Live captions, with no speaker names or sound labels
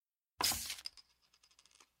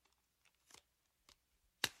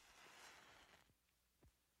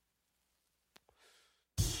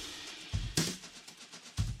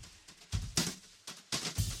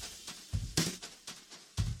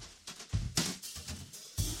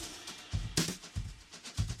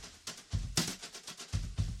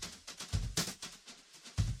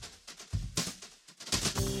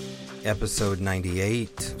episode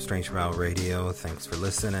 98 of Strange Smile Radio. Thanks for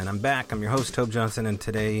listening. I'm back. I'm your host, Tobe Johnson, and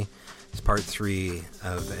today is part 3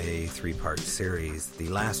 of a 3-part series. The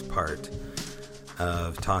last part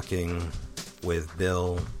of talking with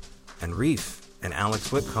Bill and Reef and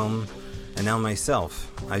Alex Whitcomb, and now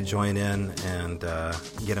myself. I join in and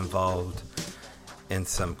get involved in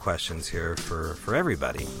some questions here for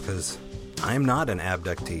everybody, because I'm not an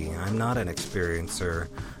abductee. I'm not an experiencer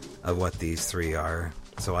of what these three are.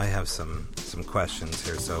 So I have some questions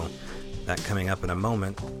here. So that coming up in a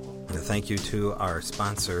moment. And thank you to our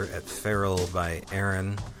sponsor at Feral by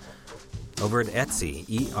Aaron over at Etsy,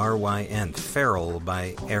 ERYN, Feral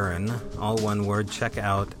by Aaron, all one word. Check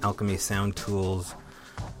out Alchemy Sound Tools,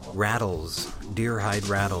 rattles, deer hide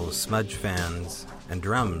rattles, smudge fans, and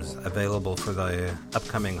drums available for the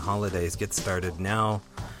upcoming holidays. Get started now.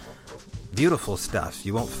 Beautiful stuff.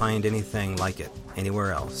 You won't find anything like it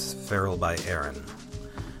anywhere else. Feral by Aaron.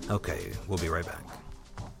 Okay, we'll be right back.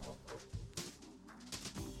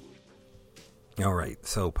 All right,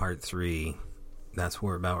 so part 3, that's what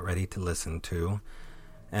we're about ready to listen to.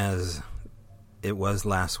 As it was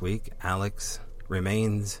last week, Alex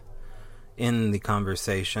remains in the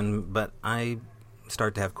conversation, but I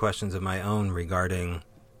start to have questions of my own regarding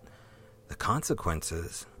the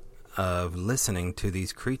consequences of listening to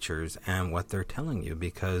these creatures and what they're telling you,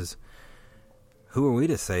 because who are we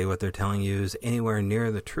to say what they're telling you is anywhere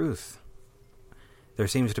near the truth? There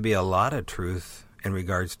seems to be a lot of truth in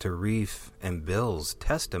regards to Reef and Bill's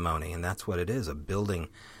testimony, and that's what it is, a building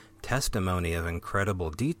testimony of incredible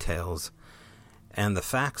details. And the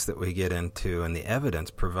facts that we get into and the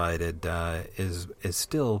evidence provided is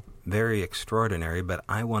still very extraordinary, but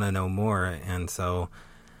I want to know more. And so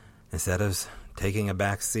instead of taking a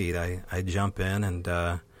back seat, I jump in and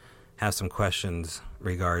have some questions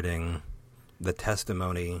regarding the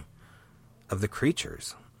testimony of the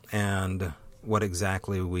creatures and what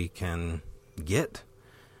exactly we can get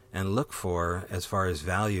and look for as far as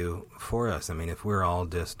value for us. I mean, if we're all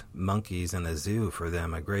just monkeys in a zoo for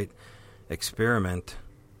them, a great experiment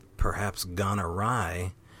perhaps gone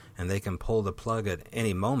awry, and they can pull the plug at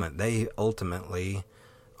any moment. They ultimately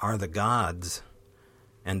are the gods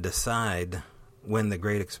and decide when the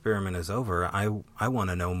great experiment is over. I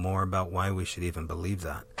want to know more about why we should even believe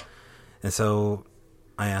that. And so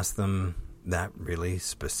I asked them that really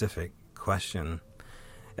specific question.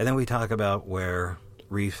 And then we talk about where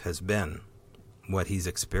Reef has been, what he's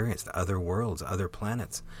experienced, other worlds, other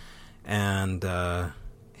planets, and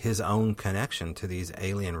his own connection to these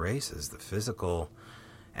alien races, the physical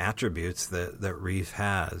attributes that Reef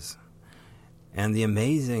has, and the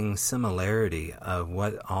amazing similarity of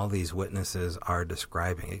what all these witnesses are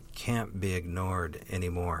describing. It can't be ignored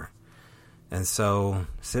anymore. And so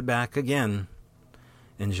sit back again,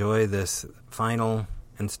 enjoy this final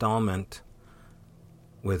installment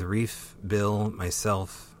with Reef, Bill,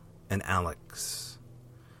 myself, and Alex.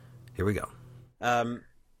 Here we go.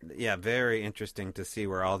 Yeah, very interesting to see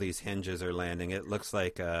where all these hinges are landing. It looks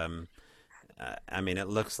like, it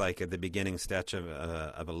looks like at the beginning stage of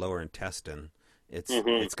a lower intestine.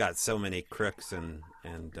 It's got so many crooks and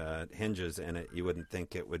hinges in it. You wouldn't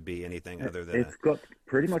think it would be anything other than it's got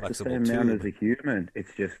pretty much the same amount as a human.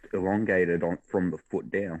 It's just elongated from the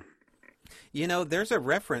foot down. You know, there's a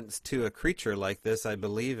reference to a creature like this, I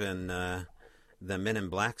believe, in the Men in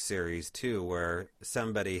Black series, too, where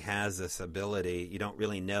somebody has this ability. You don't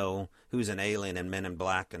really know who's an alien in Men in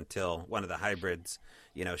Black until one of the hybrids,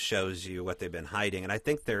 shows you what they've been hiding. And I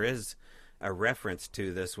think there is a reference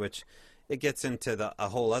to this, which it gets into a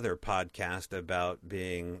whole other podcast about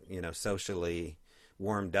being, socially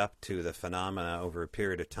warmed up to the phenomena over a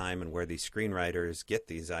period of time and where these screenwriters get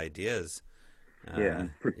these ideas.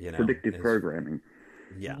 Predictive programming.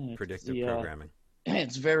 Yeah, predictive programming.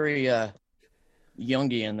 It's very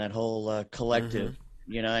Jungian, that whole collective.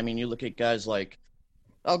 Mm-hmm. You look at guys like,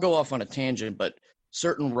 I'll go off on a tangent, but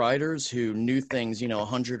certain writers who knew things,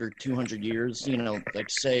 100 or 200 years, like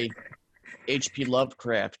say H.P.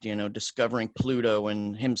 Lovecraft, discovering Pluto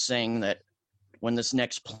and him saying that when this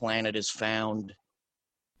next planet is found,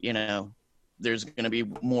 there's going to be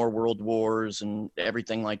more world wars and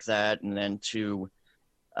everything like that. And then to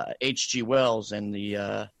H.G. Wells and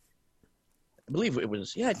I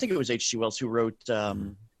think it was H.G. Wells who wrote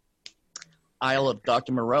Isle of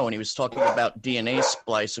Dr. Moreau, and he was talking about DNA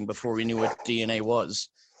splicing before we knew what DNA was.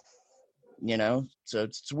 So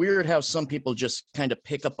it's weird how some people just kind of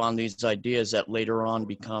pick up on these ideas that later on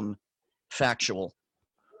become factual.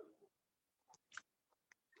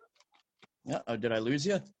 Yeah. Oh, did I lose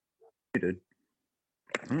you? You did.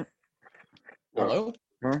 Hello?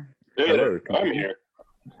 Huh? Hello. I'm here.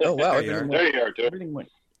 Oh, wow. There you are. There you are, too. Everything went.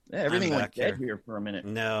 Yeah, everything went dead here for a minute.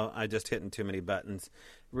 No, I just hitting too many buttons.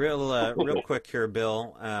 Real quick here,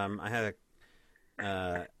 Bill. I had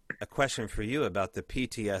a question for you about the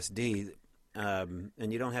PTSD, and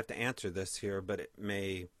you don't have to answer this here, but it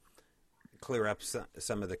may clear up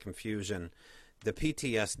some of the confusion. The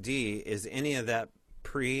PTSD, is any of that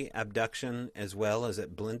pre-abduction as well? Is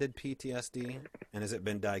it blended PTSD, and has it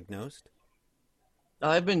been diagnosed?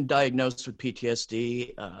 I've been diagnosed with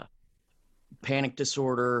PTSD, panic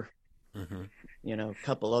disorder, a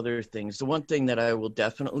couple other things. The one thing that I will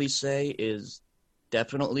definitely say is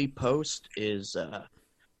definitely post is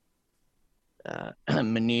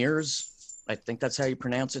Meniere's. I think that's how you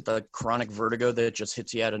pronounce it, the chronic vertigo that just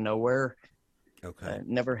hits you out of nowhere. Okay.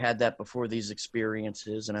 Never had that before these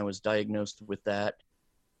experiences, and I was diagnosed with that.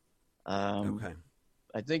 Okay.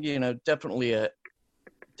 I think, definitely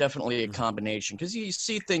a combination, because you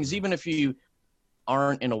see things, even if you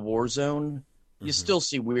aren't in a war zone, you still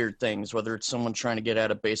see weird things, whether it's someone trying to get out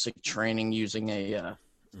of basic training using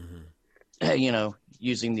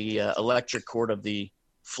using the electric cord of the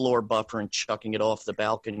floor buffer and chucking it off the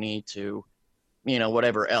balcony to,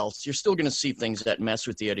 whatever else. You're still going to see things that mess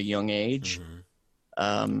with you at a young age. So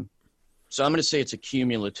I'm going to say it's a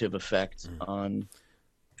cumulative effect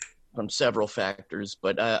from several factors,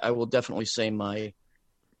 but I will definitely say my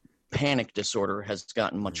panic disorder has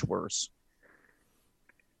gotten much worse.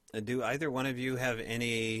 Do either one of you have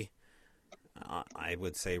any, I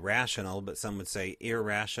would say rational, but some would say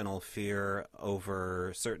irrational fear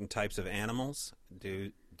over certain types of animals?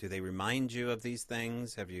 Do they remind you of these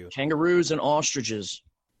things? Have you? Kangaroos and ostriches.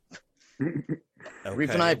 Okay. Reef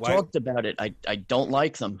and I have talked about it. I don't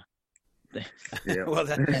like them. Yeah. Well,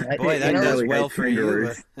 that does well for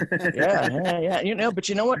you. Yeah. But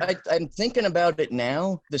you know what? I'm thinking about it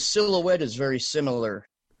now. The silhouette is very similar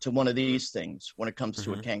to one of these things when it comes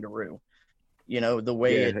to a kangaroo. The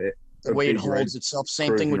way it holds itself.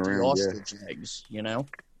 Same thing with the ostrich legs.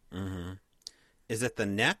 Is it the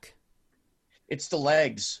neck? It's the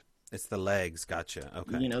legs. It's the legs. Gotcha.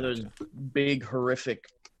 Okay. Those big, horrific,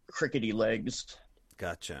 crickety legs.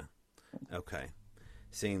 Gotcha. Okay.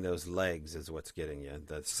 Seeing those legs is what's getting you.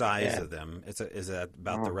 The size of them. Is that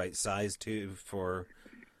about the right size too for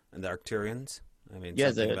the Arcturians? I mean,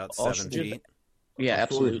 something about 7 feet. Yeah,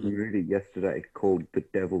 absolutely. I saw this movie yesterday called The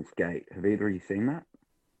Devil's Gate. Have either of you seen that?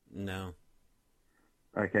 No.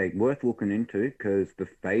 Okay, worth looking into, because the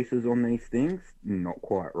faces on these things, not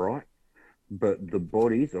quite right, but the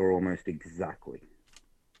bodies are almost exactly.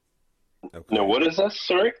 Okay. Now, what is this?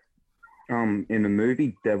 Sorry? In the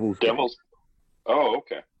movie Devil's Gate. Oh,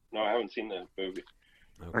 okay. No, I haven't seen that movie.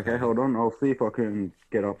 Okay, hold on. I'll see if I can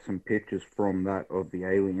get up some pictures from that of the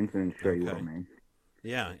aliens and show you what I mean.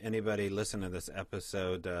 Yeah, anybody listen to this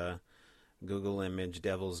episode, Google image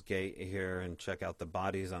Devil's Gate here and check out the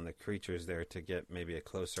bodies on the creatures there to get maybe a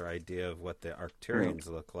closer idea of what the Arcturians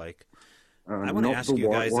look like. I want to ask you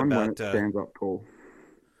guys about... stands up tall.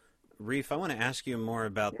 Reef, I want to ask you more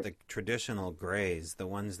about the traditional grays, the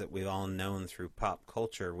ones that we've all known through pop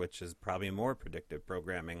culture, which is probably more predictive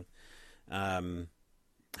programming.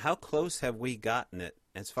 How close have we gotten it?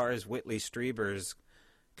 As far as Whitley Strieber's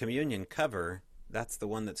Communion cover, that's the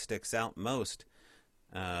one that sticks out most.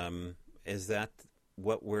 Is that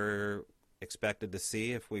what we're expected to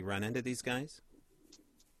see if we run into these guys?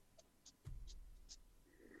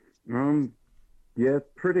 Yeah,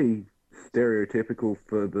 pretty stereotypical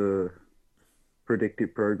for the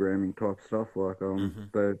predictive programming type stuff. Like,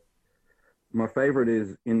 my favorite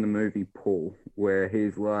is in the movie Paul, where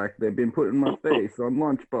he's like, they've been putting my face on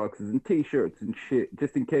lunchboxes and t-shirts and shit,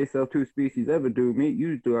 just in case our two species ever do meet,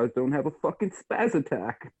 you guys don't have a fucking spaz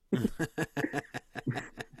attack.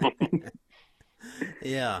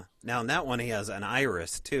 Yeah. Now, in that one, he has an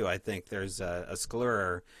iris, too. I think there's a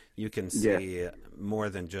sclera. You can see more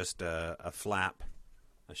than just a flap,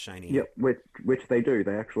 a shiny... Yep, which they do.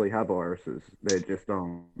 They actually have irises. They're just,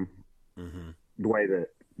 the way that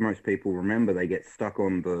most people remember, they get stuck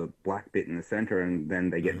on the black bit in the center, and then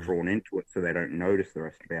they get drawn into it, so they don't notice the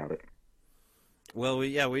rest about it. Well,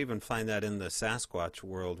 we even find that in the Sasquatch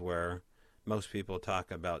world, where most people talk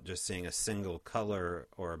about just seeing a single color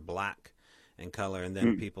or black in color, and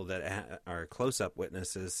then people that are close-up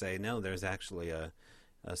witnesses say, no, there's actually a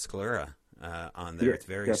sclera on there. It's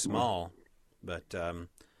very small, but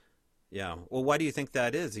yeah. Well, why do you think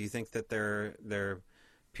that is? Do you think that their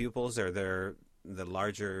pupils or the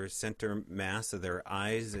larger center mass of their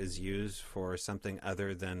eyes is used for something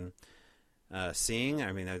other than seeing?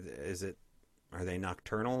 I mean, are they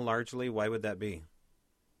nocturnal largely? Why would that be?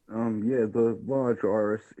 Yeah, the large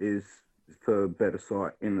iris is for better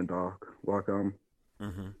sight in the dark. Like,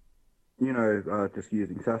 just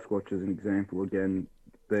using Sasquatch as an example again,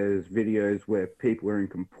 there's videos where people are in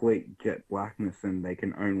complete jet blackness and they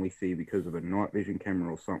can only see because of a night vision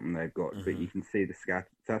camera or something they've got, but you can see the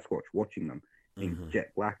Sasquatch watching them in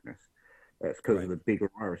jet blackness. That's because of the bigger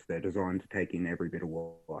iris. They're designed to take in every bit of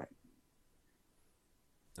light.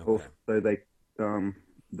 Okay. Also,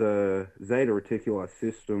 the Zeta Reticuli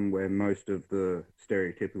system, where most of the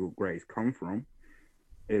stereotypical greys come from,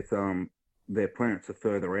 it's their planets are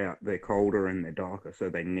further out, they're colder and they're darker, so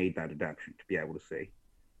they need that adaptation to be able to see.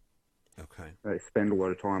 Okay. They spend a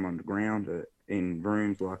lot of time underground in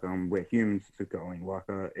rooms like where humans are going.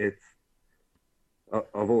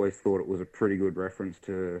 I've always thought it was a pretty good reference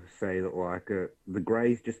to say that the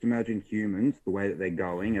greys, just imagine humans, the way that they're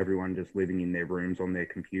going, everyone just living in their rooms on their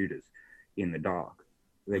computers in the dark.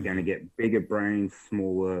 They're going to get bigger brains,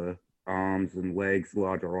 smaller arms and legs,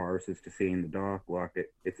 larger irises to see in the dark.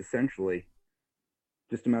 It's essentially,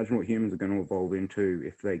 just imagine what humans are going to evolve into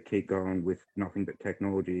if they keep going with nothing but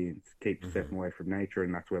technology and keep stepping away from nature,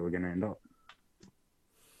 and that's where we're going to end up.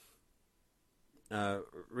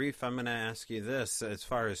 Reef, I'm going to ask you this. As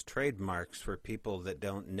far as trademarks for people that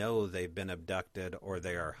don't know they've been abducted or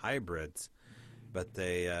they are hybrids, but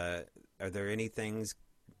are there any things,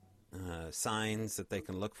 signs that they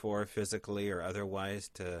can look for physically or otherwise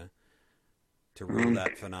to rule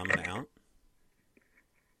that phenomena out?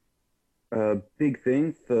 Big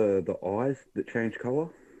thing for the eyes that change color.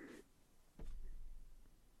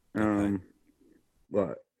 Okay.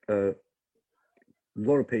 A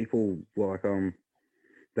lot of people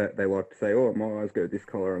that they like to say, "Oh, my eyes go this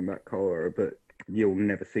color and that color," but you'll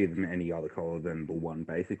never see them any other color than the one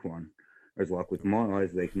basic one. Whereas, like with my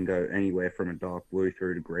eyes, they can go anywhere from a dark blue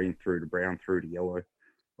through to green, through to brown, through to yellow.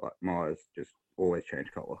 Like my eyes just always change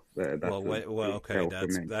color. Okay,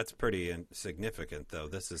 that's pretty significant, though.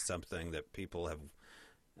 This is something that people have.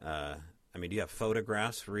 Do you have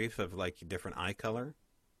photographs, Reef, of like different eye color?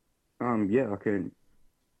 Yeah, I can.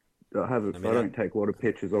 I don't take a lot of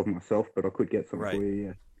pictures of myself, but I could get some for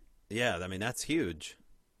you. Yeah, that's huge.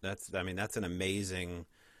 That's an amazing,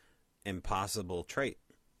 impossible trait.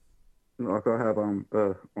 Like I have on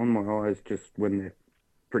my eyes, just when they're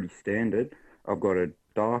pretty standard, I've got a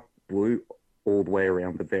dark blue all the way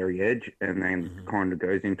around the very edge, and then kind of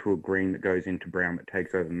goes into a green that goes into brown that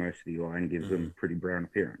takes over most of the eye and gives them a pretty brown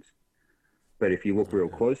appearance. But if you look real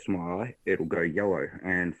close to my eye, it'll go yellow,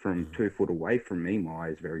 and from 2 foot away from me, my eye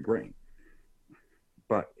is very green.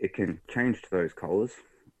 But it can change to those colors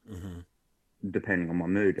depending on my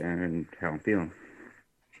mood and how I'm feeling.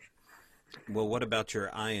 Well, what about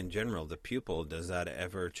your eye in general? The pupil, does that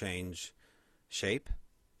ever change shape?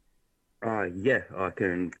 Yeah, I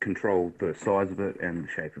can control the size of it and the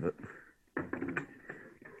shape of it.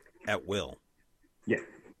 At will? Yeah.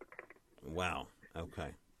 Wow,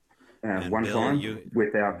 okay. One Bill, time,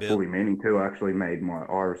 without fully meaning to, I actually made my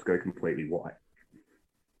iris go completely white.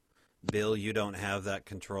 Bill, you don't have that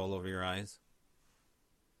control over your eyes?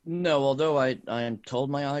 No, although I am told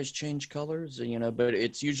my eyes change colors, but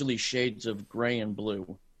it's usually shades of gray and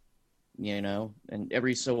blue, and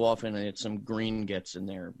every so often some green gets in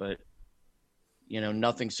there, but,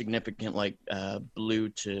 nothing significant like blue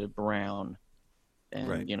to brown, and,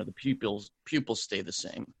 the pupils stay the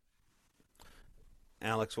same.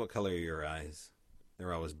 Alex, what color are your eyes?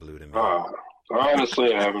 They're always blue to me.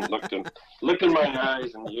 Honestly, I haven't looked in my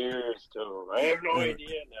eyes in years, so I have no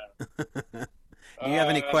idea now. Do you have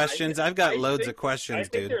any questions? I've got loads of questions, I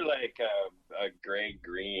think dude. they're like a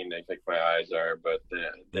gray-green, I think my eyes are, but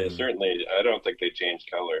they certainly, I don't think they change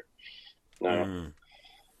color. No.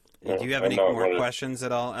 Do you have any more questions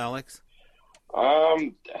at all, Alex?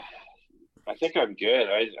 I think I'm good.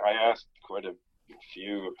 I asked quite a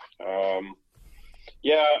few.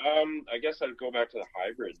 I guess I'd go back to the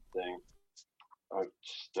hybrid thing.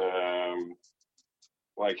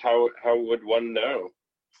 How would one know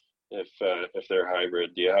if they're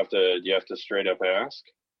hybrid? Do you have to straight up ask?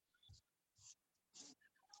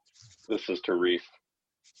 This is to Reef.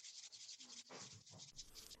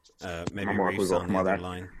 Maybe Reef's on the other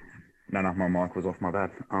line. No, my mic was off, my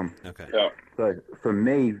bad. Okay. Yeah. So for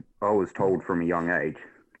me, I was told from a young age,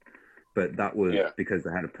 but that was because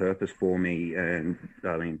they had a purpose for me. And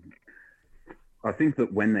I think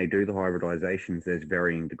that when they do the hybridizations, there's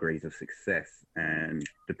varying degrees of success, and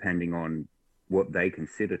depending on what they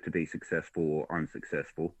consider to be successful or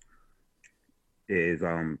unsuccessful is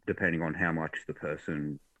depending on how much the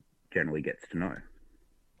person generally gets to know.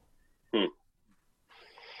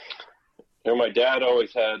 My dad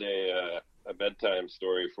always had a bedtime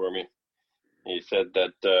story for me. He said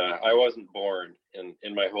that I wasn't born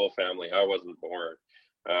in my whole family. I wasn't born,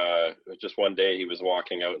 Just one day he was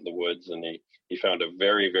walking out in the woods and he found a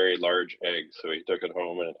very, very large egg. So he took it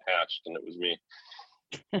home and it hatched, and it was me.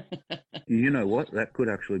 You know what? That could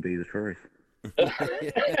actually be the truth.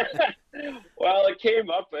 Well, it came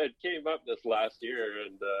up this last year,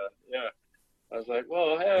 and yeah, I was like,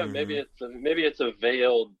 well, yeah, maybe it's a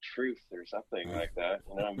veiled truth or something like that.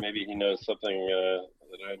 You know, maybe he knows something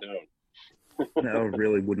that I don't. No, I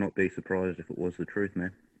really would not be surprised if it was the truth,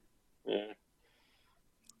 man. Yeah.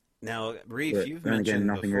 Now, Reef, But you've then again, mentioned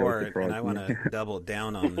nothing really before, and surprised I want me. to double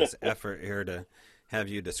down on this effort here to have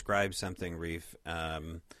you describe something, Reef.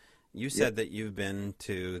 You said that you've been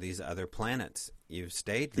to these other planets. You've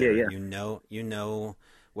stayed there. Yeah. You know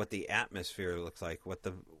what the atmosphere looks like,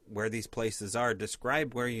 where these places are.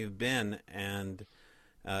 Describe where you've been, and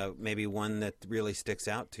maybe one that really sticks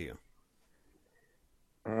out to you.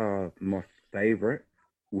 My favorite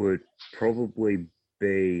would probably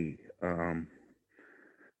be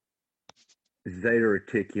Zeta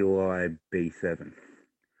Reticuli B7.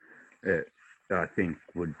 It, I think,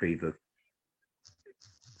 would be the...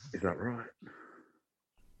 Is that right?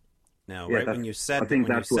 Now, Yeah, right when you said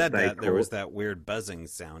that, there was that weird buzzing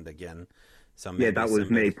sound again. So maybe that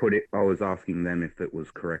was me. I was asking them if it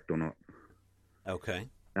was correct or not. Okay.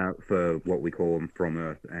 For what we call them from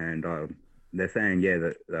Earth, and they're saying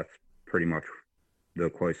that's pretty much the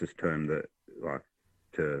closest term that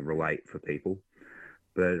to relate for people.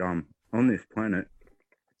 But on this planet,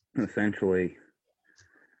 essentially,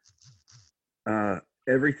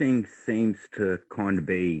 everything seems to kind of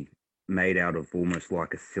be made out of almost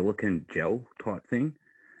like a silicon gel type thing.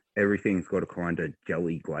 Everything's got a kind of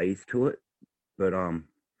jelly glaze to it, but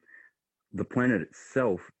the planet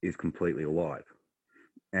itself is completely alive.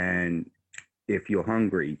 And if you're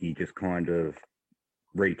hungry, you just kind of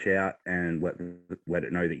reach out and let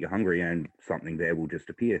it know that you're hungry, and something there will just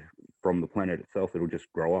appear from the planet itself. It'll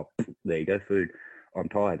just grow up. There you go, food. I'm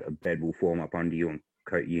tired. A bed will form up under you and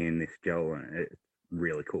coat you in this gel, and it's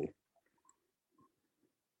really cool.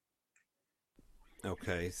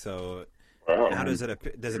 Okay, so Wow. how does it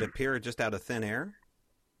appear just out of thin air?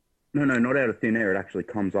 No, not out of thin air. It actually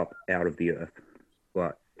comes up out of the Earth,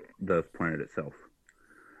 like the planet itself.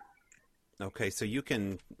 Okay, so you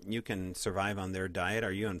can survive on their diet.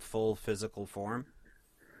 Are you in full physical form?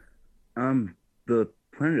 The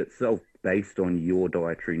planet itself, based on your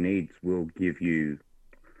dietary needs, will give you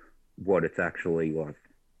what it's actually like.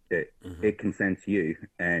 It can sense you,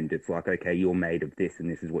 and it's like, okay, you're made of this, and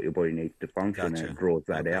this is what your body needs to function, Gotcha. and it draws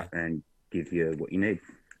that Okay. out and gives you what you need.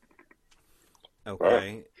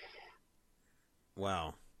 Okay.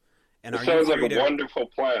 Wow. And It are sounds you like free a to... wonderful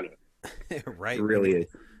planet. Right. It really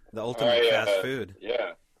is. The ultimate fast food.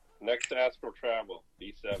 Yeah. Next astral travel,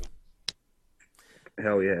 B7.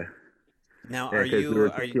 Hell yeah. Now, Because the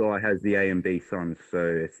Reticuli has the A and B suns, so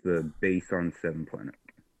it's the B Sun 7 planet.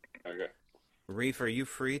 Okay. Reef, are you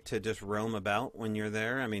free to just roam about when you're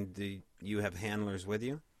there? I mean, do you have handlers with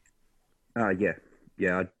you?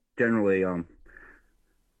 Yeah. I generally,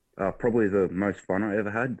 probably the most fun I ever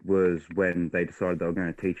had was when they decided they were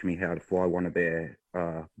going to teach me how to fly one of their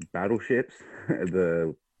battleships,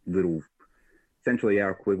 the little, essentially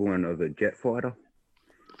our equivalent of a jet fighter.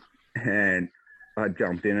 And I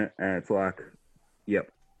jumped in it, and it's like, yep,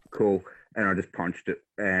 cool. And I just punched it,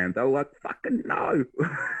 and they were like, fucking no.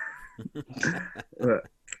 But,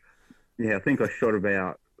 yeah, I think I shot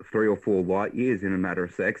about 3 or 4 light years in a matter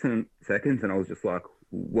of seconds, and I was just like,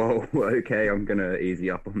 whoa, okay, I'm going to easy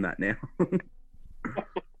up on that now.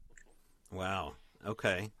 Wow.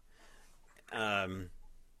 Okay.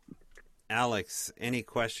 Alex, any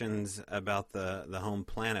questions about the home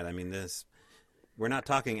planet? I mean, we're not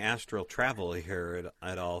talking astral travel here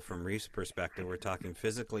at all from Reef's perspective. We're talking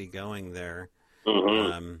physically going there.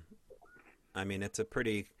 Mm-hmm. I mean, it's a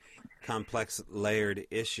pretty complex, layered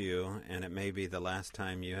issue, and it may be the last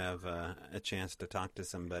time you have a chance to talk to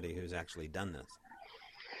somebody who's actually done this.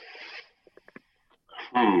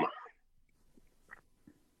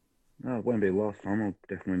 No, it won't be the last time. I'll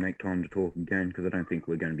definitely make time to talk again, because I don't think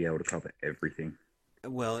we're going to be able to cover everything.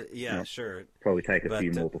 Well, yeah, sure. Probably take a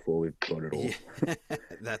few more before we've got it all. Yeah,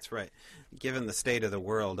 that's right. Given the state of the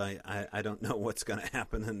world, I don't know what's going to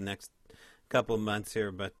happen in the next couple of months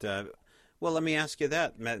here, but well, let me ask you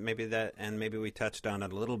that. Maybe we touched on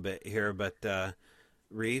it a little bit here, but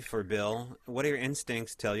Reef or Bill, what do your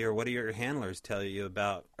instincts tell you, or what do your handlers tell you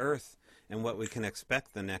about Earth and what we can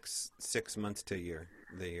expect the next 6 months to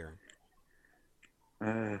the year?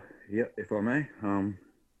 Yeah, if I may.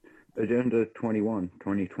 Agenda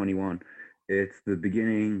 2021. It's the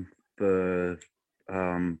beginning for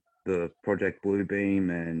the Project Bluebeam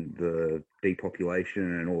and the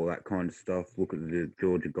depopulation and all that kind of stuff. Look at the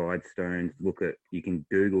Georgia Guidestones. You can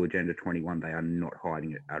Google Agenda 21. They are not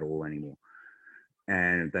hiding it at all anymore.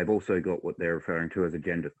 And they've also got what they're referring to as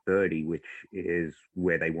Agenda 30, which is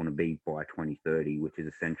where they want to be by 2030, which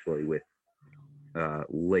is essentially with at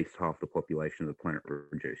least half the population of the planet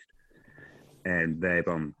reduced. And they've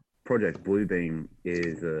Project Bluebeam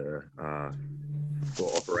is or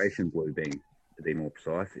Operation Bluebeam, to be more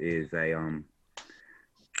precise, is a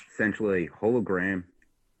essentially hologram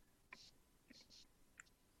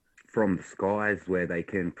from the skies where they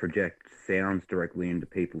can project sounds directly into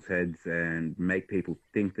people's heads and make people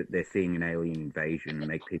think that they're seeing an alien invasion and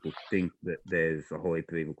make people think that there's a whole heap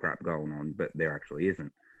of evil crap going on, but there actually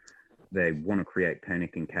isn't. They want to create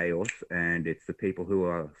panic and chaos, and it's the people who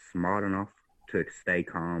are smart enough to stay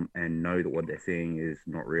calm and know that what they're seeing is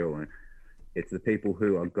not real. And it's the people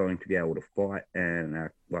who are going to be able to fight and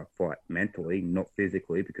fight mentally, not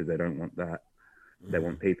physically, because they don't want that. They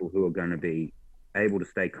want people who are going to be able to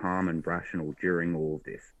stay calm and rational during all of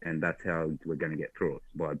this. And that's how we're going to get through it,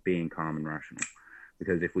 by being calm and rational.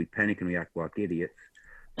 Because if we panic and we act like idiots,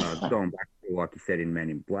 going back to like you said in Men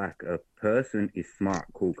in Black, a person is smart,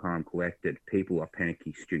 cool, calm, collected. People are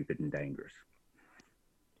panicky, stupid, and dangerous.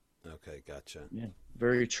 Okay, gotcha. Yeah,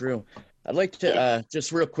 very true. I'd like to,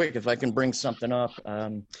 just real quick, if I can bring something up.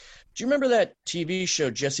 Do you remember that TV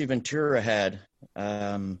show Jesse Ventura had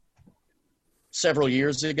several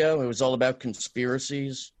years ago? It was all about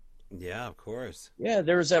conspiracies. Yeah, of course. Yeah,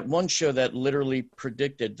 there was that one show that literally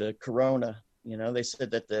predicted the corona. You know, they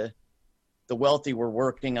said that the wealthy were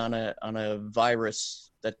working on a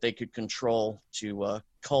virus that they could control to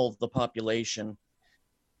cull the population.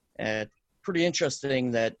 And pretty interesting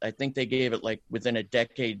that I think they gave it like within a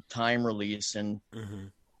decade time release, and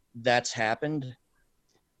that's happened.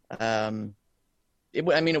 It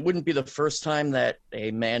wouldn't be the first time that a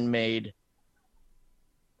man-made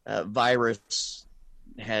virus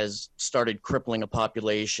has started crippling a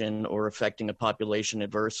population or affecting a population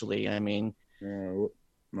adversely. I mean,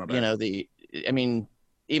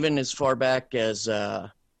 even as far back as, I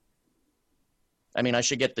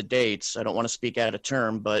should get the dates. I don't want to speak out of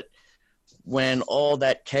term, but when all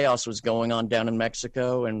that chaos was going on down in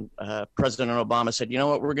Mexico, and President Obama said, you know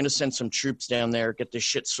what, we're going to send some troops down there, get this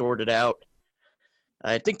shit sorted out.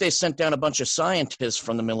 I think they sent down a bunch of scientists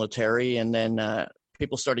from the military, and then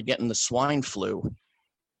people started getting the swine flu.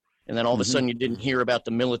 And then all of a sudden you didn't hear about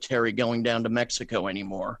the military going down to Mexico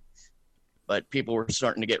anymore. But people were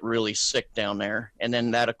starting to get really sick down there. And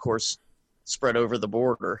then that, of course, spread over the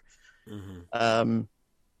border.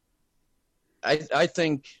 I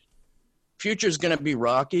think future's going to be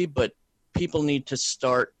rocky, but people need to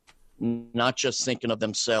start not just thinking of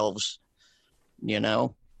themselves. You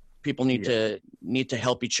know, people need to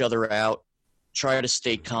help each other out, try to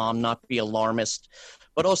stay calm, not be alarmist,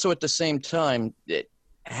 but also at the same time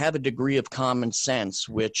have a degree of common sense,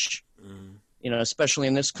 which, you know, especially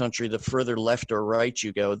in this country, the further left or right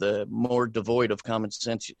you go, the more devoid of common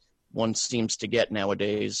sense one seems to get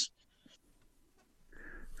nowadays.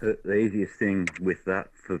 The easiest thing with that,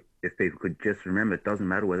 if people could just remember, it doesn't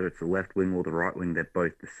matter whether it's the left wing or the right wing, they're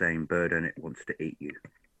both the same bird and it wants to eat you.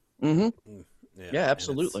 Yeah,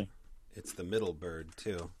 absolutely. It's the middle bird,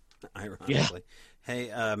 too, ironically.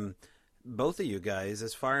 Hey, both of you guys,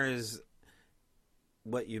 as far as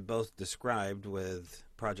what you both described with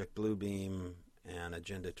Project Bluebeam and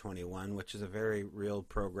Agenda 21, which is a very real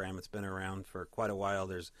program. It's been around for quite a while.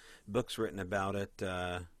 There's books written about it.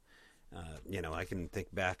 I can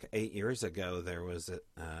think back 8 years ago, there was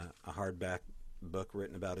a hardback book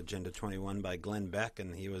written about Agenda 21 by Glenn Beck,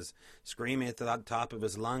 and he was screaming at the top of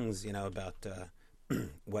his lungs, you know, about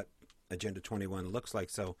what Agenda 21 looks like.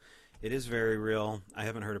 So it is very real. I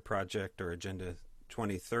haven't heard of Project or Agenda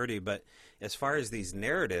 2030, but as far as these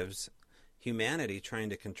narratives, humanity trying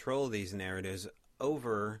to control these narratives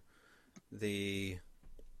over the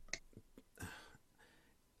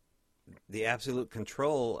absolute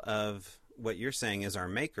control of what you're saying is our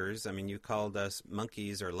makers. I mean, you called us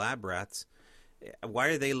monkeys or lab rats. Why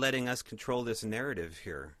are they letting us control this narrative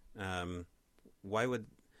here? How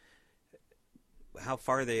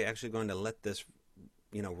far are they actually going to let this,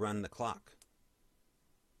 run the clock?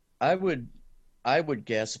 I would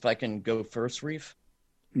guess, if I can go first, Reef.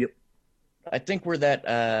 Yep. I think we're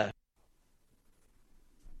that.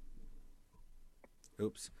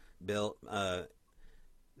 Oops, Bill.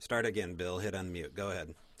 Start again, Bill. Hit unmute. Go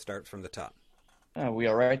ahead. Start from the top. Are we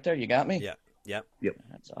all right there? You got me? Yeah. Yep.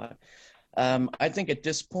 That's odd. I think at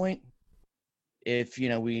this point, if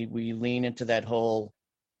we lean into that whole,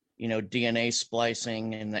 DNA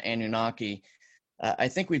splicing and the Anunnaki, I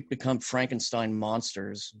think we've become Frankenstein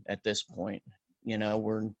monsters at this point. You know,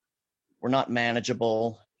 we're not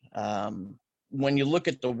manageable. When you look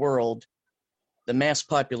at the world, the mass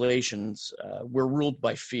populations, we're ruled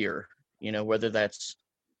by fear, you know, whether that's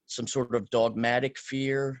some sort of dogmatic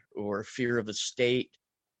fear or fear of the state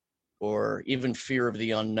or even fear of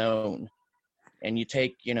the unknown. And you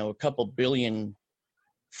take, you know, a couple billion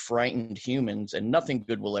frightened humans and nothing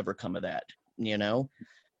good will ever come of that, you know?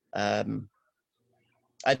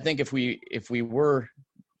 I think if we were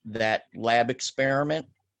that lab experiment,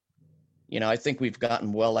 you know, I think we've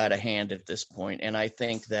gotten well out of hand at this point. And I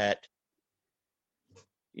think that,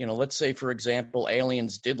 you know, let's say, for example,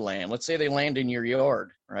 aliens did land. Let's say they land in your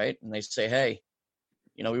yard, right? And they say, hey,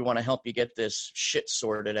 you know, we want to help you get this shit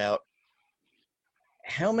sorted out.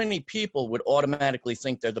 How many people would automatically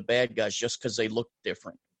think they're the bad guys just because they look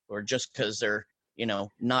different or just because they're, you know,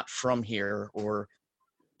 not from here or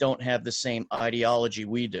don't have the same ideology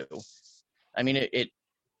we do? I mean, it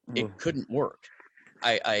couldn't work.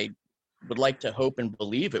 I would like to hope and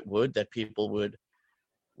believe it would, that people would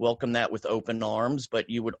welcome that with open arms, but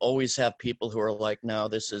you would always have people who are like, no,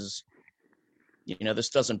 this is, you know, this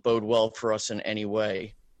doesn't bode well for us in any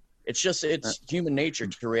way. It's just, it's human nature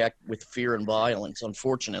to react with fear and violence,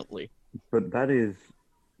 unfortunately. But that is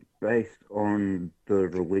based on the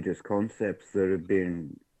religious concepts that have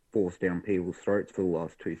been forced down people's throats for the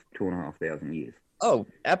last 2,500 years. Oh,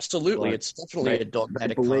 absolutely. Like, it's definitely a dogmatic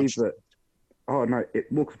they believe construct. that, oh no,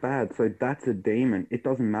 it looks bad, so that's a demon. It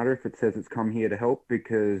doesn't matter if it says it's come here to help,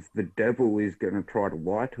 because the devil is going to try to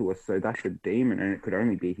lie to us, so that's a demon, and it could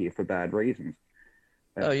only be here for bad reasons.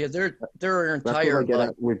 Oh yeah, there are That's what entire. I get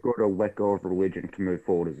at. We've got to let go of religion to move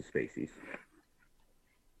forward as a species.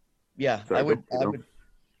 Yeah, So, I would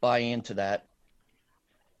buy into that.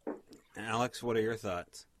 Alex, what are your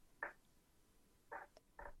thoughts?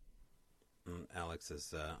 Alex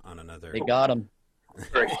is on another. They got him.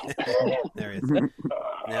 There he is.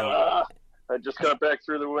 Now, I just got back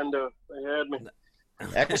through the window. They had me.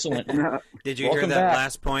 Excellent. did you Welcome hear that back.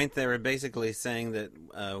 last point? They were basically saying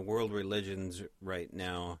that world religions right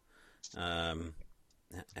now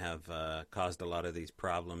have caused a lot of these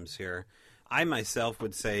problems here. I myself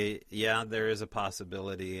would say, yeah, there is a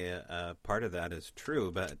possibility part of that is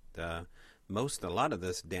true, but a lot of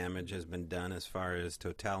this damage has been done as far as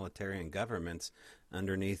totalitarian governments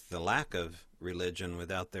underneath the lack of religion,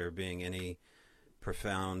 without there being any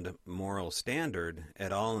profound moral standard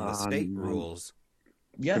at all in the state rules.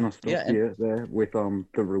 Yeah, Can I stop you there with the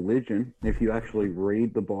religion? If you actually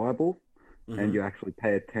read the Bible and you actually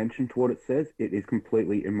pay attention to what it says, it is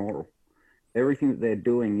completely immoral. Everything that they're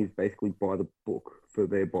doing is basically by the book for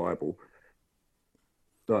their Bible.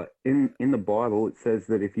 But in the Bible, it says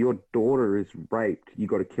that if your daughter is raped, you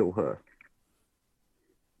got to kill her.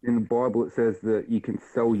 In the Bible, it says that you can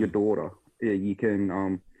sell your daughter. Yeah, you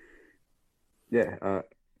can,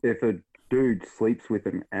 if a dude sleeps with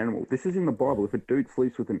an animal, this is in the Bible. If a dude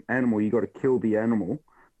sleeps with an animal, you got to kill the animal,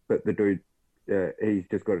 but the dude, he's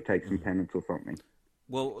just got to take some penance or something.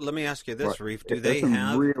 Well, let me ask you this, Right. Reef. Do There's they some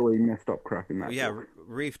have really messed up crap in that? Yeah, book.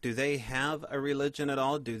 Reef, do they have a religion at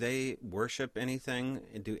all? Do they worship anything?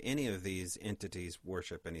 Do any of these entities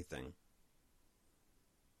worship anything?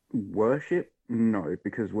 Worship? No,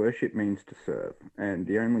 because worship means to serve, and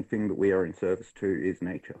the only thing that we are in service to is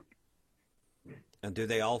nature. And do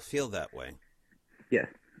they all feel that way? Yeah,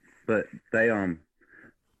 but they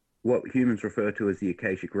what humans refer to as the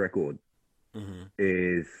Akashic record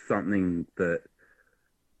is something that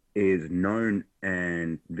is known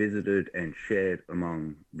and visited and shared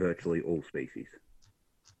among virtually all species.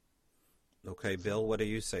 Okay, Bill, what do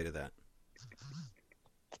you say to that?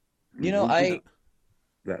 You know,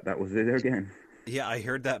 that was it again. Yeah, I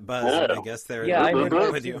heard that buzz. Yeah. I guess they're Yeah, I heard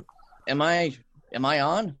that with you. Am I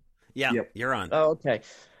on? Yeah, Yep. you're on. Oh, okay.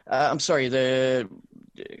 I'm sorry. Can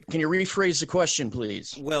you rephrase the question,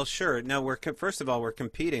 please? Well, sure. No, first of all, we're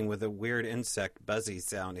competing with a weird insect buzzy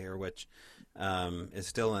sound here, which is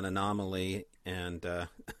still an anomaly. And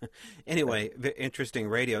anyway, interesting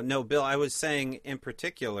radio. No, Bill, I was saying in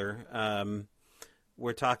particular,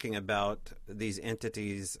 we're talking about these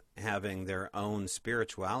entities having their own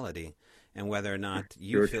spirituality, and whether or not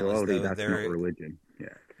you feel as Spirituality, though that's they're not religion. Yeah.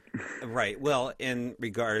 right. Well, in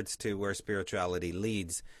regards to where spirituality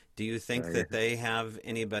leads, do you think that they have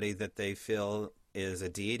anybody that they feel is a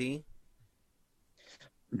deity?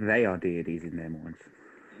 They are deities in their minds.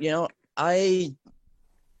 You know, I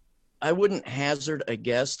wouldn't hazard a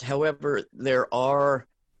guess. However, there are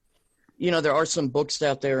some books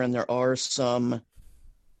out there, and there are some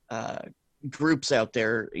groups out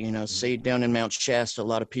there, say down in Mount Shasta, a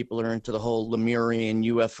lot of people are into the whole Lemurian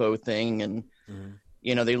UFO thing, and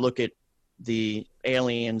you know, they look at the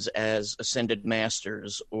aliens as ascended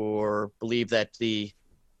masters, or believe that the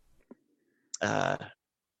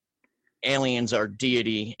aliens are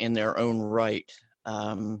deity in their own right.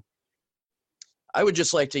 I would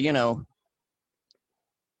just like to, you know,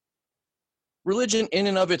 religion in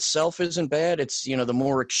and of itself isn't bad. It's, you know, the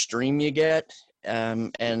more extreme you get.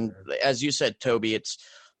 And as you said, Toby, it's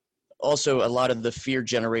also a lot of the fear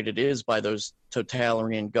generated is by those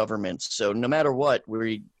totalitarian governments. So no matter what,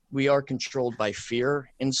 we are controlled by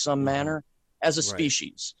fear in some manner as a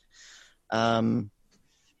species. And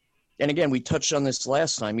again, we touched on this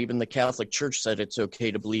last time. Even the Catholic Church said it's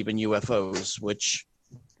okay to believe in UFOs, which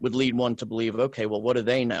would lead one to believe, okay, well, what do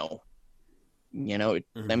they know? You know,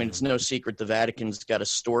 I mean, it's no secret the Vatican's got a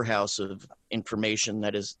storehouse of information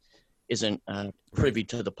that isn't privy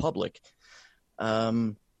to the public.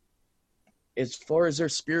 As far as their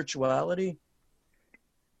spirituality,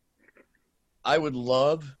 I would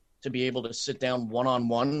love to be able to sit down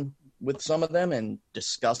one-on-one with some of them and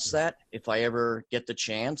discuss that if I ever get the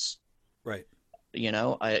chance. Right. You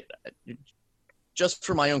know, I just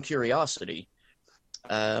for my own curiosity.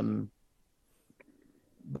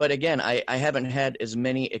 But again, I haven't had as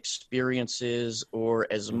many experiences or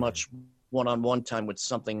as much one-on-one time with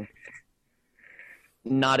something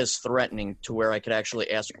not as threatening to where I could actually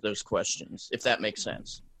ask those questions, if that makes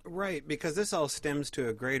sense. Right, because this all stems to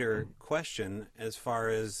a greater question as far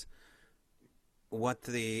as what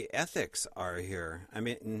the ethics are here. I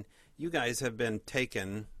mean, you guys have been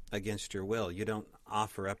taken against your will. You don't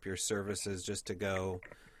offer up your services just to go,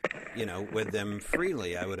 you know, with them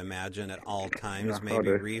freely, I would imagine, at all times. Maybe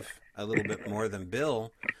Reef a little bit more than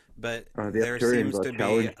Bill, but there seems to be...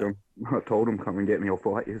 I told them, come and get me, I'll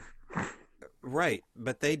fight you. Right,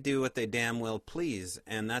 but they do what they damn well please,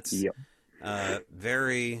 and that's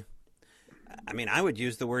very... I mean, I would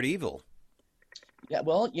use the word evil. Yeah,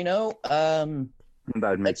 well, you know...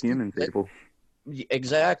 That'd make humans evil.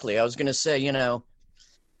 Exactly. I was going to say, you know,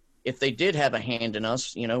 if they did have a hand in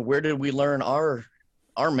us, you know, where did we learn our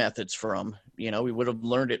methods from? You know, we would have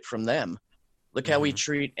learned it from them. Look how we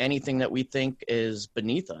treat anything that we think is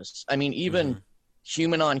beneath us. I mean, even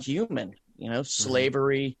human on human, you know,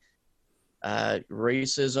 slavery,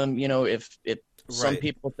 racism, you know, if some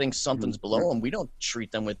people think something's below them, we don't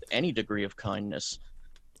treat them with any degree of kindness.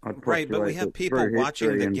 Right, but we have people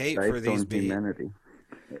watching the gate for these humanity.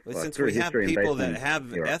 Since we have people that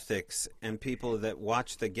have ethics and people that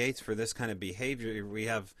watch the gates for this kind of behavior, we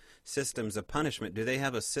have systems of punishment. Do they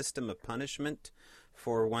have a system of punishment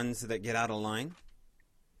for ones that get out of line?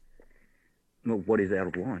 Well, what is out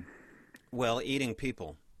of line? Well, eating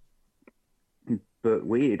people. But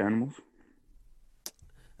we eat animals.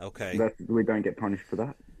 Okay. We don't get punished for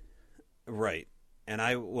that. Right. And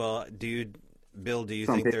Bill, do you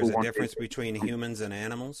think there's a difference between humans and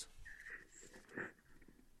animals?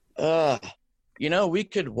 You know, we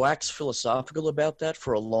could wax philosophical about that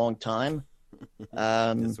for a long time.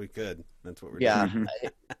 Yes, we could. That's what we're doing.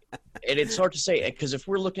 And it's hard to say, because if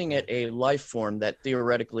we're looking at a life form that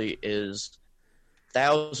theoretically is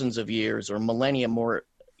thousands of years or millennia more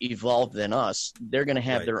evolved than us, they're going to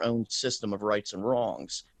have their own system of rights and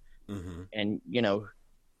wrongs. And, you know,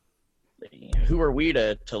 who are we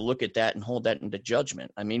to look at that and hold that into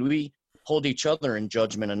judgment? I mean, we hold each other in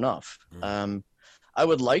judgment enough. I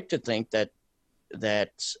would like to think that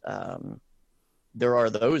there are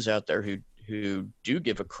those out there who do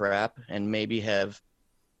give a crap and maybe have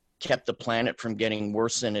kept the planet from getting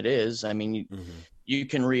worse than it is. I mean, you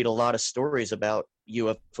can read a lot of stories about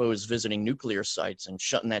UFOs visiting nuclear sites and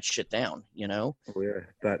shutting that shit down, you know? Oh, yeah.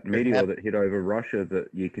 That meteor that hit over Russia, that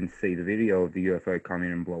you can see the video of the UFO come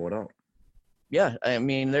in and blow it up. Yeah, I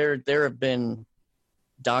mean, there have been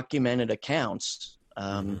documented accounts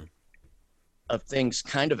of things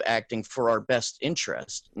kind of acting for our best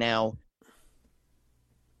interest. Now,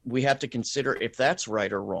 we have to consider if that's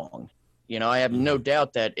right or wrong. You know, I have no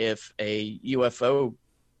doubt that if a UFO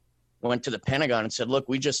went to the Pentagon and said, look,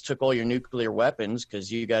 we just took all your nuclear weapons because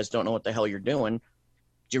you guys don't know what the hell you're doing,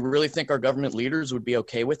 do you really think our government leaders would be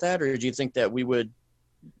okay with that? Or do you think that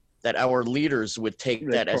that our leaders would take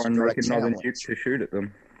that as a direct challenge? To shoot at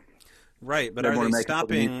them. Right, but are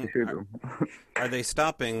they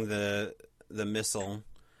stopping the missile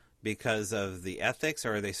because of the ethics,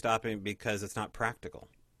 or are they stopping because it's not practical?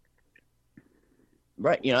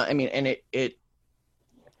 Right, you know, I mean, and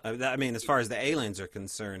I mean, as far as the aliens are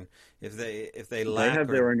concerned, if they have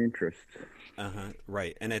their own interests.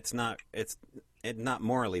 Right, and it's not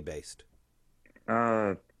morally based.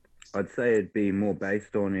 I'd say it'd be more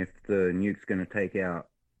based on if the nuke's going to take out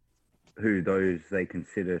who those they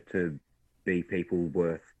consider to be people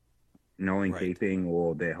worth knowing Right. keeping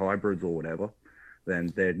or they're hybrids or whatever, then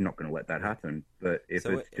they're not going to let that Right. happen. But if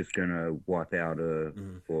So it's just going to wipe out a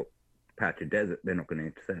patch of desert, they're not going to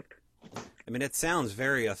accept. I mean, it sounds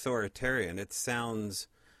very authoritarian. It sounds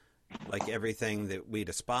like everything that we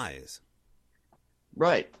despise.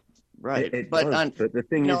 Right. It But does. But the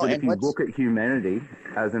thing you is know, that if and you let's look at humanity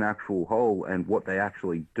as an actual whole and what they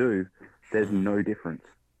actually do, there's no difference.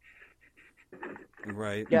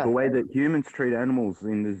 Right. yeah, The way that humans treat animals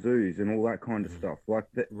in the zoos and all that kind of stuff, like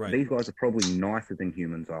Right. these guys are probably nicer than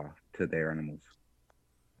humans are to their animals.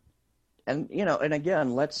 and you know, and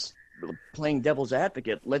again, let's playing devil's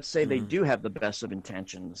advocate. Let's say they do have the best of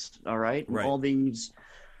intentions. All right, and Right. all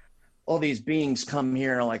these beings come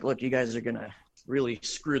here and are like, look, you guys are gonna really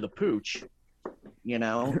screw the pooch. You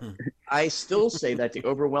know, I still say that the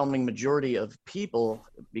overwhelming majority of people,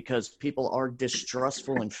 because people are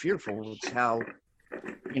distrustful and fearful, it's how,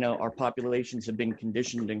 you know, our populations have been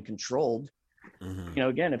conditioned and controlled. You know,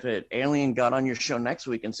 again, if an alien got on your show next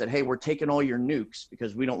week and said, hey, we're taking all your nukes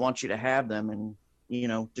because we don't want you to have them and, you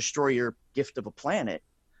know, destroy your gift of a planet,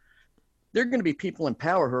 there are going to be people in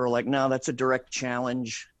power who are like, no, that's a direct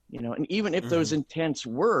challenge. You know, and even if those intents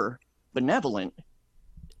were benevolent,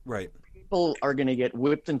 Right. people are going to get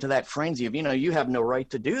whipped into that frenzy of, you know, you have no right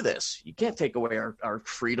to do this. You can't take away our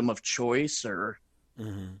freedom of choice or,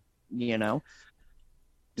 you know.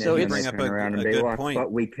 So And it's then bring they up turn a around and be good like, point. but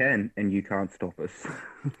we can, and you can't stop us.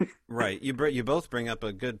 Right. You both bring up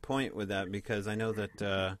a good point with that, because I know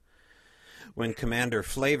that when Commander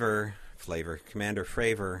Fravor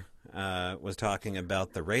was talking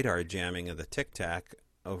about the radar jamming of the Tic Tac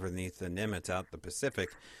overneath the Nimitz out the Pacific,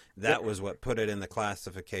 that was what put it in the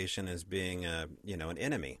classification as being an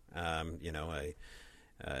enemy. That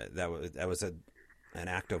was an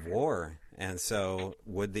act of war. And so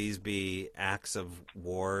would these be acts of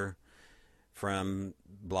war from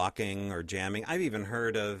blocking or jamming? I've even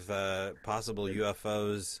heard of possible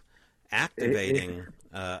UFOs activating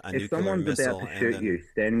a If nuclear someone's missile. about to shoot you,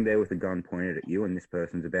 standing there with a gun pointed at you, and this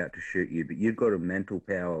person's about to shoot you, but you've got a mental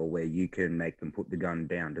power where you can make them put the gun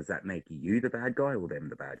down, does that make you the bad guy or them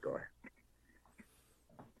the bad guy?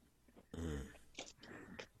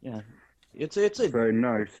 Yeah, it's a So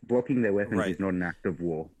no, blocking their weapons Right. is not an act of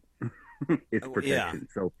war. It's protection,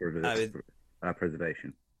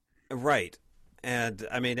 self-preservation. Right. And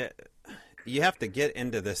I mean, you have to get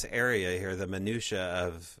into this area here, the minutia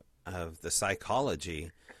of the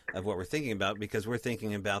psychology of what we're thinking about, because we're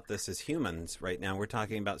thinking about this as humans right now. We're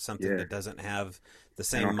talking about something that doesn't have the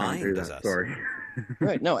same mind as us. Sorry.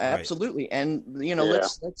 right. No, absolutely. And you know,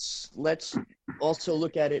 let's also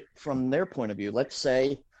look at it from their point of view. Let's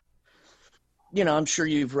say, you know, I'm sure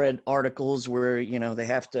you've read articles where, you know, they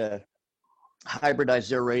have to hybridize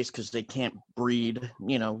their race because they can't breed.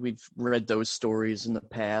 You know, we've read those stories in the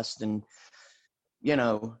past, and you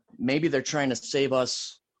know, maybe they're trying to save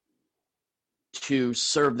us to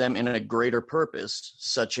serve them in a greater purpose,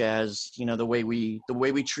 such as, you know, the way we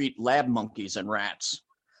treat lab monkeys and rats.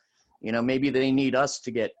 You know, maybe they need us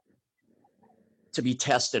to be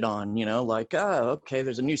tested on, you know, like, oh, okay,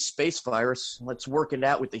 there's a new space virus, let's work it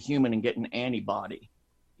out with the human and get an antibody.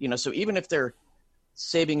 You know, so even if they're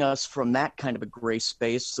saving us from that kind of a gray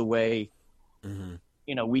space, the way,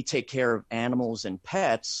 you know, we take care of animals and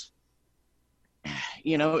pets,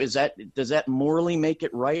 you know, does that morally make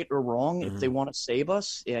it right or wrong if they want to save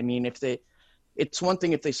us? I mean, it's one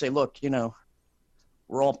thing if they say, look, you know,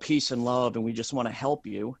 we're all peace and love and we just want to help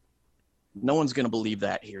you. No one's going to believe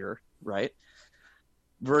that here, right?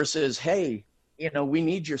 Versus, hey, you know, we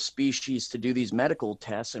need your species to do these medical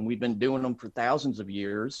tests, and we've been doing them for thousands of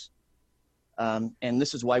years. And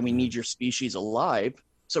this is why we need your species alive.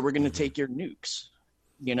 So we're going to take your nukes.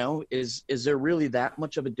 You know, is there really that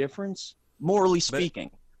much of a difference, morally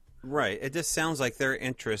speaking? Right. It just sounds like their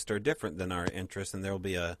interests are different than our interests, and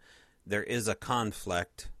there is a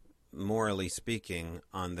conflict, morally speaking,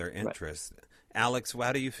 on their interests. Right. Alex,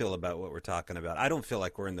 how do you feel about what we're talking about? I don't feel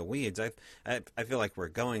like we're in the weeds. I feel like we're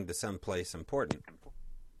going to someplace important.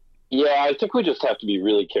 Yeah, I think we just have to be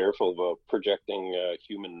really careful about projecting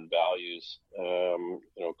human values, you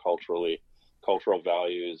know, cultural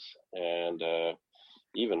values, and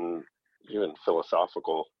even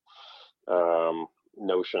philosophical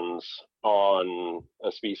notions on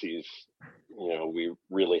a species, you know, we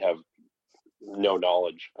really have no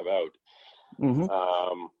knowledge about.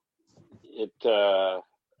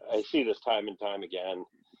 I see this time and time again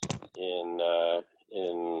in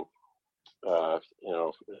you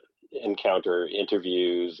know, encounter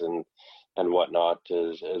interviews and whatnot,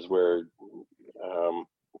 is where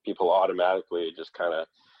people automatically just kind of,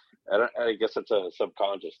 I guess it's a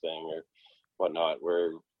subconscious thing or whatnot,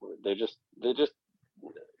 where they just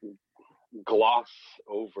gloss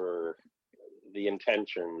over the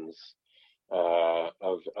intentions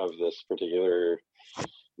of this particular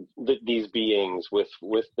these beings with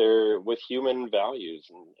human values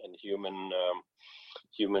and human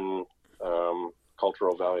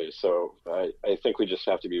cultural values. So I think we just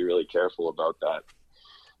have to be really careful about that.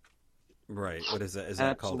 Right. What is that? Is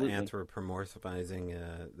that called anthropomorphizing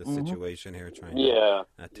the situation here, trying to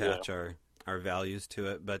attach our values to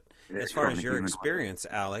it? But as far as your experience,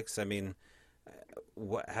 Alex, I mean,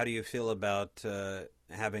 how do you feel about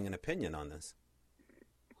having an opinion on this?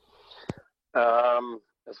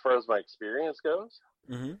 As far as my experience goes,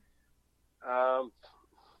 mm-hmm.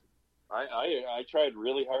 I tried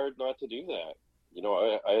really hard not to do that. You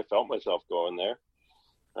know, I felt myself going there,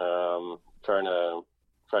 trying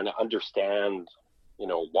to understand, you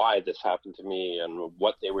know, why this happened to me and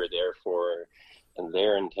what they were there for and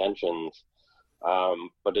their intentions.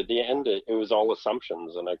 But at the end, it was all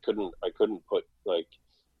assumptions, and I couldn't put like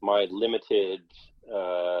my limited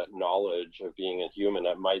knowledge of being a human,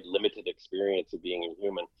 my limited experience of being a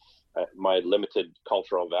human, my limited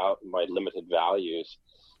cultural my limited values.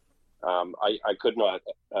 I could not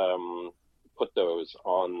put those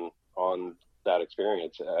on that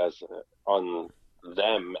experience on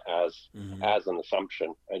them as an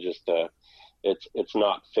assumption. I just it's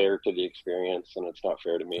not fair to the experience, and it's not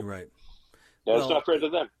fair to me. Right. Yeah, well, it's not fair to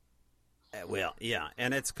them. Well, yeah,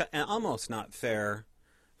 and it's almost not fair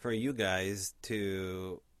for you guys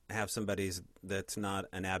to have somebody that's not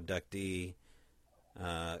an abductee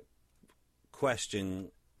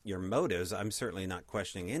question your motives. I'm certainly not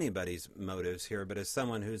questioning anybody's motives here, but as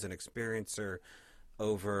someone who's an experiencer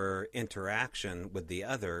over interaction with the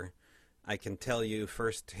other, I can tell you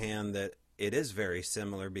firsthand that it is very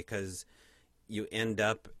similar, because you end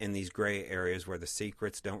up in these gray areas where the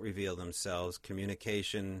secrets don't reveal themselves.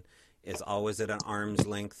 Communication is always at an arm's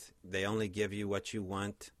length. They only give you what you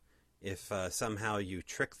want. If somehow you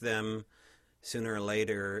trick them, sooner or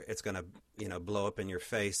later it's going to, blow up in your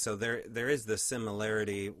face. So there is the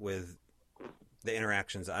similarity with the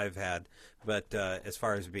interactions I've had. But as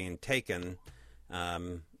far as being taken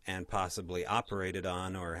and possibly operated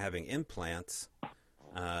on or having implants,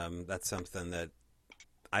 that's something that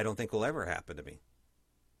I don't think will ever happen to me.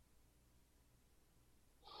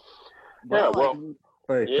 Yeah, well,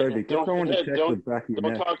 hey, Toby, get someone to check the back of your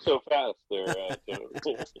neck. Don't talk so fast there.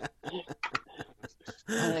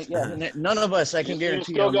 None of us, I can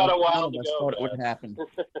guarantee you, still got a while none to of us go, thought it would happen.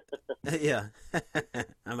 Yeah,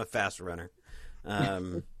 I'm a fast runner. I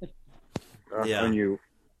knew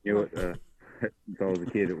it. Since I was a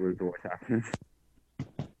kid, it was always happening.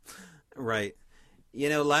 Right.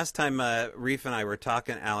 Last time Reef and I were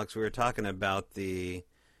talking, Alex, we were talking about the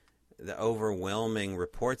overwhelming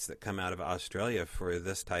reports that come out of Australia for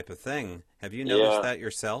this type of thing. Have you noticed that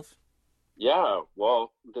yourself? Yeah.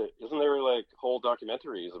 Well, isn't there like whole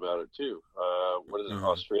documentaries about it too? What is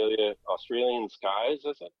it? Australian Skies,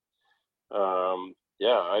 is it?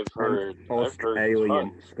 Yeah, I've heard.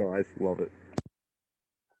 Australian Skies, love it.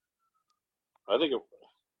 I think it.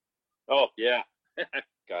 Oh yeah,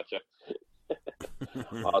 gotcha.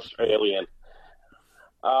 Australian.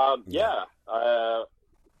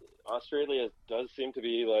 Australia does seem to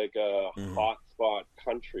be like a hotspot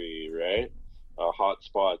country, right? A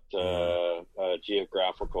hotspot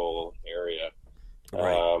geographical area.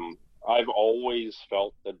 Right. I've always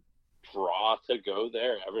felt the draw to go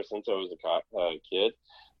there ever since I was a kid.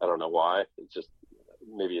 I don't know why. It's just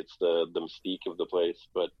maybe it's the mystique of the place,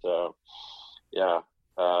 but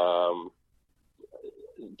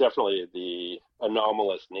definitely the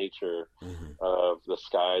anomalous nature of the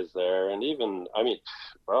skies there, and even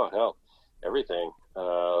everything.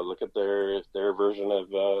 Look at their version of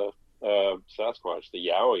Sasquatch. The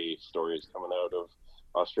Yowie stories coming out of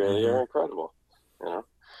Australia are incredible.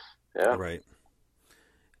 Yeah. Right.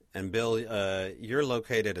 And Bill, you're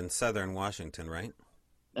located in southern Washington, right?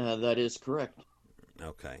 That is correct.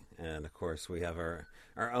 Okay, and of course we have our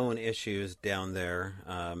own issues down there.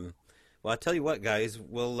 Well, I'll tell you what, guys,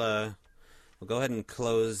 we'll go ahead and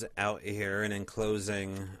close out here. And in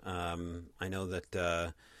closing, I know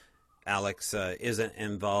that Alex isn't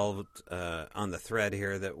involved on the thread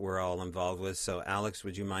here that we're all involved with. So, Alex,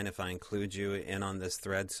 would you mind if I include you in on this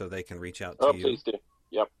thread so they can reach out to you? Oh, please do.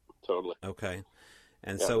 Yep, totally. Okay.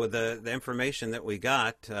 And so with the information that we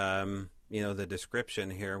got, the description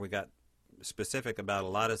here, we got specific about a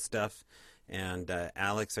lot of stuff. And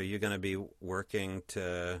Alex, are you going to be working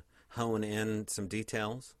to hone in some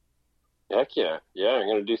details? Heck yeah. Yeah, I'm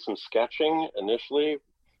going to do some sketching initially,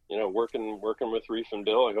 working with Reef and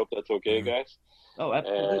Bill. I hope that's okay, guys. Oh,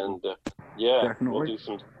 absolutely. And yeah, Definitely. we'll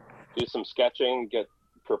do some sketching, get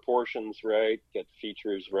proportions right, get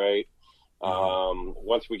features right.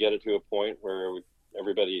 Once we get it to a point where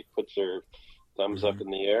everybody puts their thumbs up in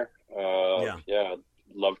the air, I'd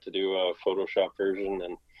love to do a Photoshop version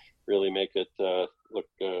and really make it look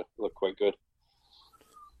quite good.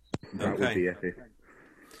 That would be epic.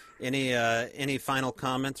 Any final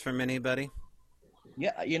comments from anybody?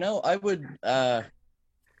 Yeah, I would.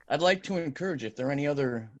 I'd like to encourage, if there are any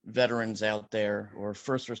other veterans out there or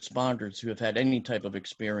first responders who have had any type of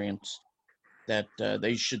experience, that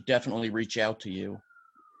they should definitely reach out to you.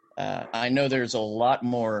 I know there's a lot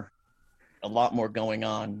more going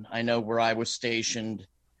on. I know where I was stationed,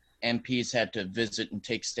 MPs had to visit and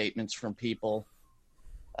take statements from people.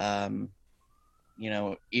 Even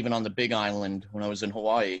on the Big Island when I was in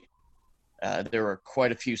Hawaii, there were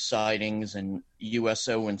quite a few sightings and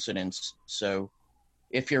USO incidents. So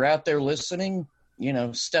if you're out there listening,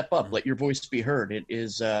 step up, let your voice be heard.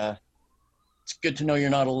 It's good to know you're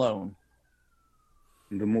not alone.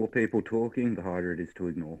 The more people talking, the harder it is to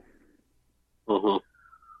ignore. Mm-hmm.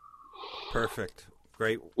 Perfect.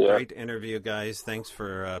 Great interview, guys. Thanks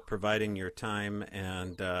for providing your time,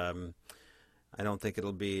 and I don't think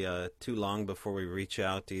it'll be too long before we reach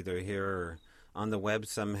out either here or on the web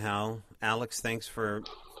somehow. Alex, thanks for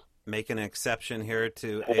making an exception here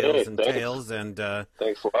to Ales and Tales, and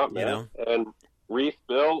thanks a lot, man. And Reef,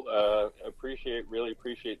 Bill, really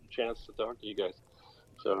appreciate the chance to talk to you guys.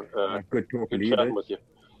 So good talking to you, chatting with you.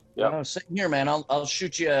 Yeah, same here, man. I'll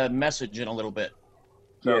shoot you a message in a little bit.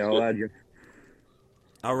 Yeah, I'll add you.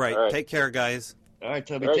 All right. Take care, guys. All right,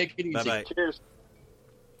 Toby. Take it easy. Bye-bye. Cheers.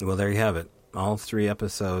 Well, there you have it. All 3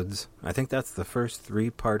 episodes. I think that's the first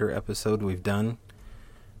 3-parter episode we've done.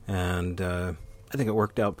 And I think it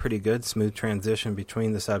worked out pretty good. Smooth transition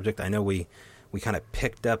between the subject. I know we kind of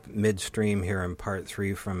picked up midstream here in part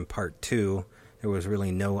 3 from part 2. There was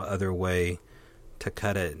really no other way to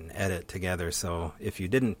cut it and edit together. So if you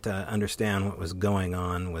didn't understand what was going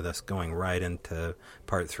on with us going right into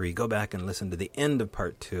part 3, go back and listen to the end of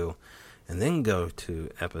part 2 and then go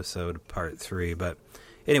to episode part 3. But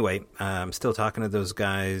anyway, I'm still talking to those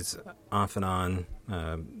guys off and on,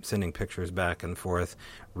 sending pictures back and forth.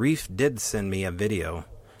 Reef did send me a video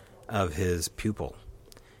of his pupil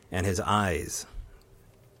and his eyes,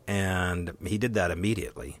 and he did that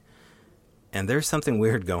immediately. And there's something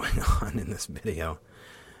weird going on in this video,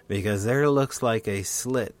 because there looks like a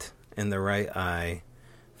slit in the right eye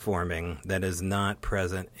forming that is not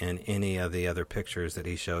present in any of the other pictures that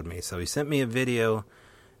he showed me. So he sent me a video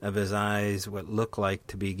of his eyes, what looked like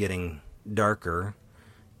to be getting darker,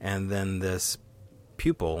 and then this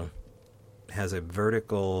pupil has a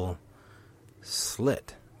vertical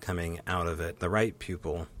slit coming out of it, the right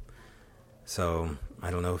pupil. So I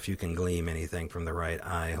don't know if you can glean anything from the right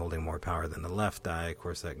eye holding more power than the left eye. Of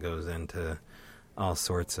course, that goes into all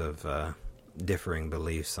sorts of differing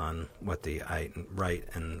beliefs on what the right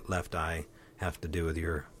and left eye have to do with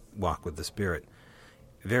your walk with the Spirit.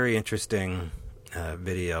 Very interesting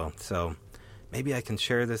video. So maybe I can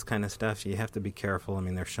share this kind of stuff. You have to be careful. I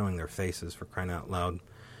mean, they're showing their faces, for crying out loud.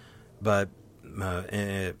 But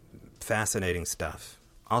fascinating stuff.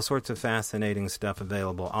 All sorts of fascinating stuff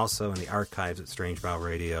available also in the archives at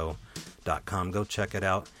strangebrowradio.com. Go check it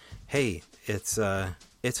out. Hey, it's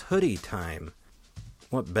hoodie time.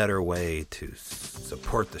 What better way to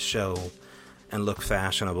support the show and look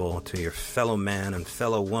fashionable to your fellow man and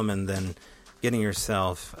fellow woman than getting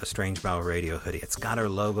yourself a Strange Brow Radio hoodie? It's got our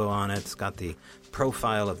logo on it. It's got the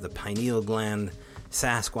profile of the pineal gland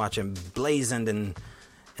Sasquatch emblazoned in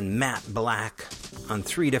matte black on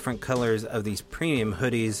 3 different colors of these premium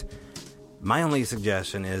hoodies. My only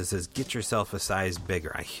suggestion is get yourself a size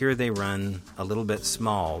bigger. I hear they run a little bit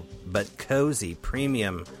small, but cozy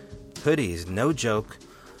premium hoodies, no joke.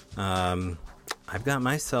 I've got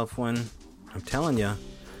myself one. I'm telling you,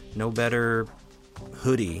 no better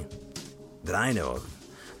hoodie that I know of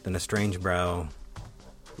than a Strange Brow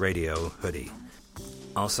Radio hoodie.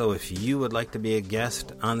 Also, if you would like to be a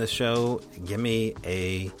guest on the show, give me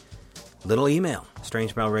a little email,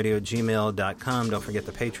 strangebrowradio@gmail.com. Don't forget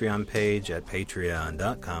the Patreon page at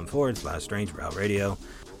patreon.com/strangebrowradio.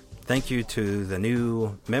 Thank you to the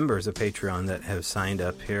new members of Patreon that have signed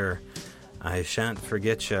up here. I shan't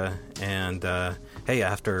forget you. And, hey,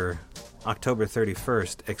 after October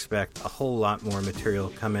 31st, expect a whole lot more material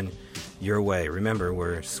coming your way. Remember,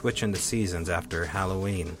 we're switching to seasons after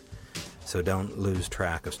Halloween, so don't lose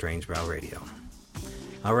track of Strange Brow Radio.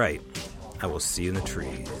 All right, I will see you in the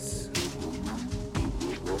trees.